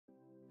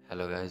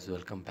Hello guys,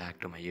 welcome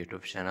back to my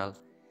YouTube channel.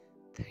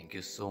 Thank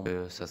you so much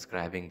for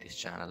subscribing this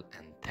channel,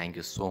 and thank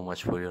you so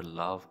much for your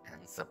love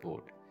and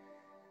support.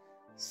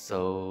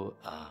 So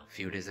a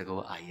few days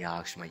ago I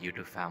asked my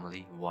YouTube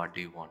family, what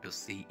do you want to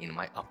see in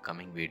my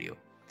upcoming video?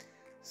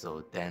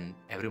 So then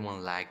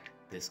everyone liked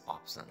this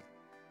option,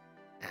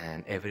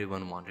 and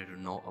everyone wanted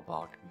to know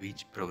about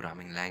which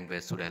programming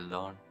language should I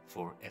learn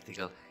for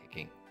ethical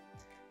hacking.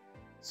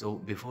 So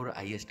before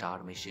I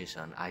start my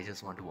session, I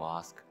just want to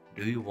ask,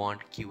 do you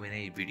want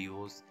Q&A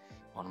videos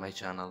on my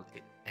channel?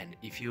 And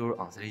if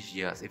your answer is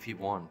yes, if you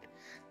want,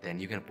 then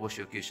you can post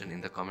your question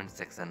in the comment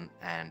section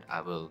and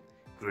I will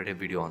create a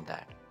video on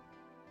that.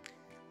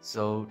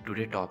 So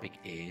today's topic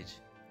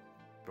is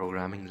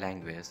programming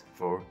language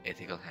for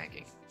ethical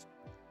hacking.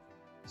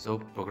 So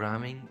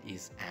programming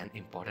is an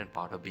important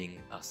part of being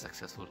a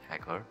successful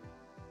hacker.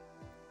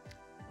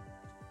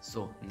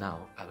 So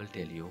now I will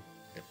tell you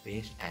the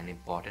best and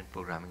important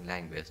programming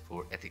language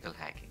for ethical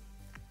hacking.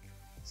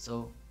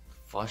 So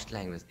first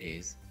language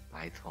is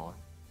Python,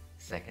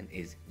 second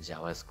is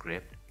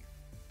JavaScript,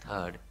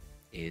 third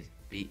is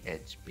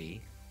PHP,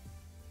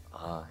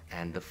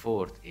 and the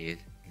fourth is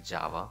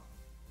Java,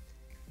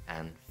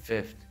 and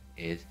fifth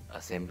is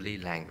assembly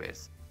language.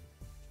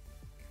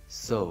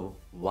 So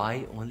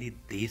why only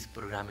these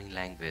programming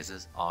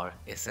languages are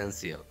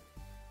essential?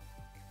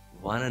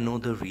 Wanna know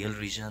the real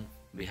reason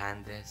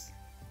behind this?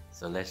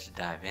 So let's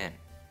dive in.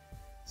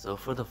 So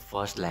for the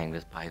first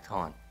language,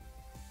 Python,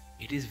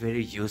 it is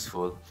very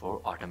useful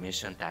for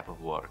automation type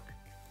of work.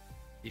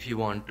 If you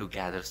want to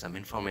gather some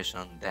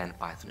information, then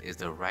Python is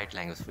the right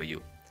language for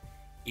you.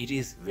 It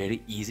is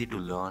very easy to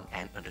learn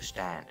and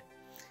understand.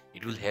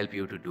 It will help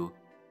you to do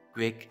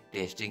quick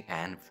testing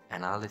and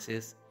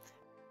analysis.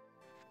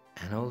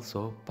 And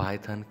also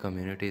Python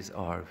communities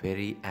are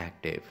very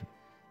active,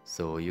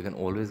 so you can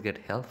always get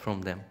help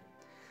from them.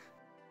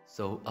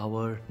 So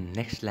our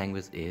next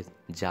language is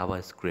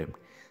JavaScript.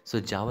 So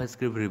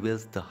JavaScript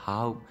reveals the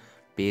how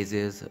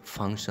pages,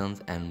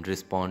 functions and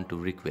respond to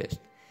requests.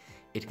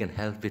 It can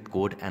help with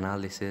code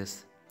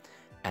analysis,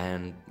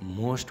 and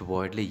most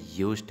widely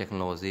used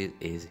technology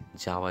is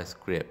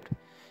JavaScript.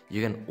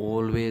 You can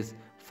always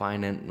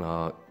find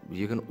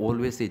you can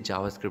always see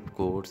JavaScript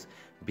codes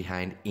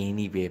behind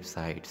any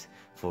websites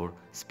for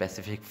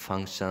specific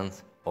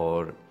functions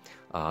or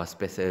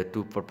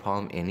to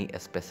perform any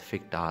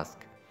specific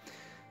task.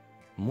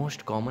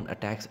 Most common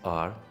attacks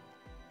are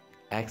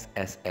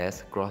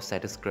XSS,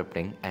 cross-site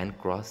scripting, and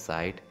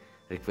cross-site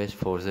request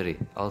forgery,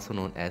 also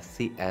known as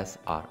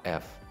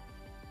CSRF.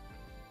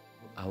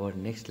 Our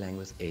next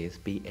language is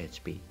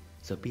PHP.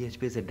 So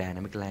PHP is a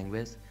dynamic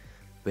language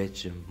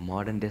which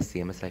modern day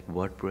CMS like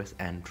WordPress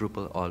and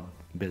Drupal all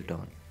built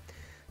on.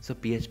 So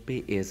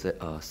PHP is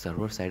a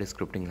server-side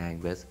scripting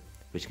language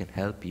which can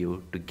help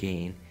you to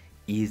gain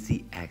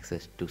easy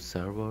access to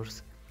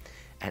servers,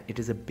 and it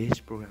is a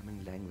best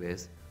programming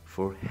language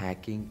for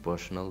hacking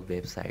personal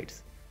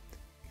websites.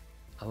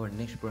 Our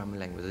next programming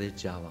language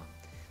is Java.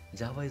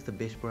 Java is the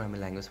best programming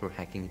language for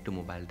hacking into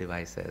mobile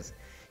devices.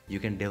 You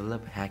can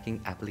develop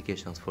hacking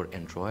applications for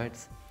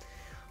Androids.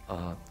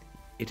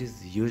 It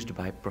is used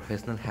by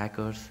professional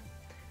hackers,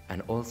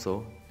 and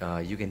also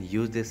you can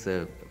use this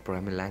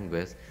programming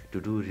language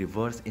to do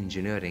reverse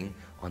engineering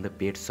on the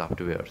paid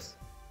softwares.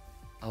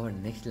 Our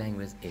next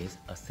language is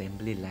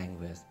assembly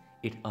language.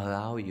 It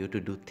allows you to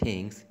do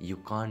things you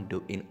can't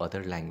do in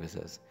other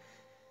languages.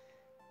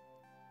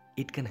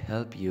 It can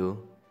help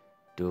you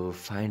to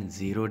find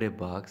zero-day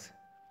bugs.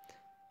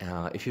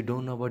 If you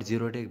don't know about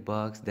zero-day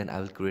bugs, then I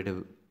will create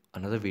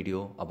another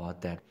video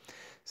about that.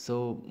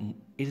 So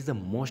it is the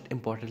most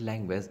important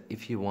language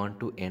if you want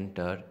to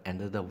enter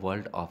the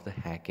world of the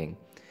hacking.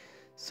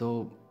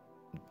 So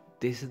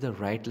this is the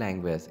right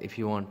language if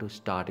you want to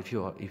start. If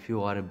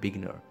you are a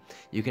beginner,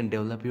 you can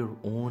develop your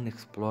own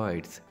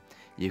exploits.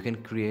 You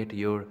can create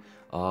your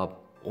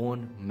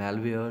own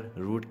malware,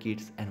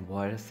 rootkits and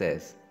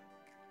viruses.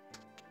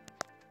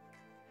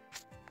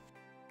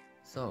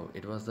 So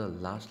it was the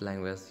last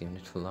language you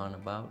need to learn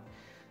about.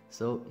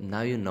 So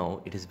now you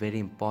know it is very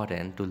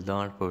important to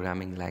learn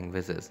programming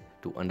languages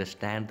to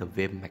understand the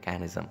web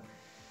mechanism.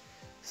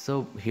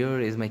 So here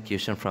is my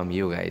question from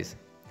you guys.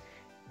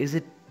 Is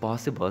it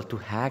possible to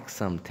hack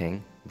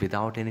something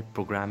without any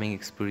programming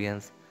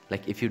experience?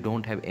 Like if you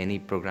don't have any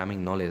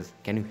programming knowledge,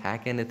 can you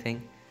hack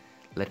anything?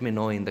 Let me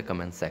know in the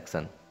comment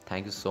section.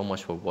 Thank you so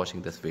much for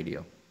watching this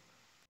video.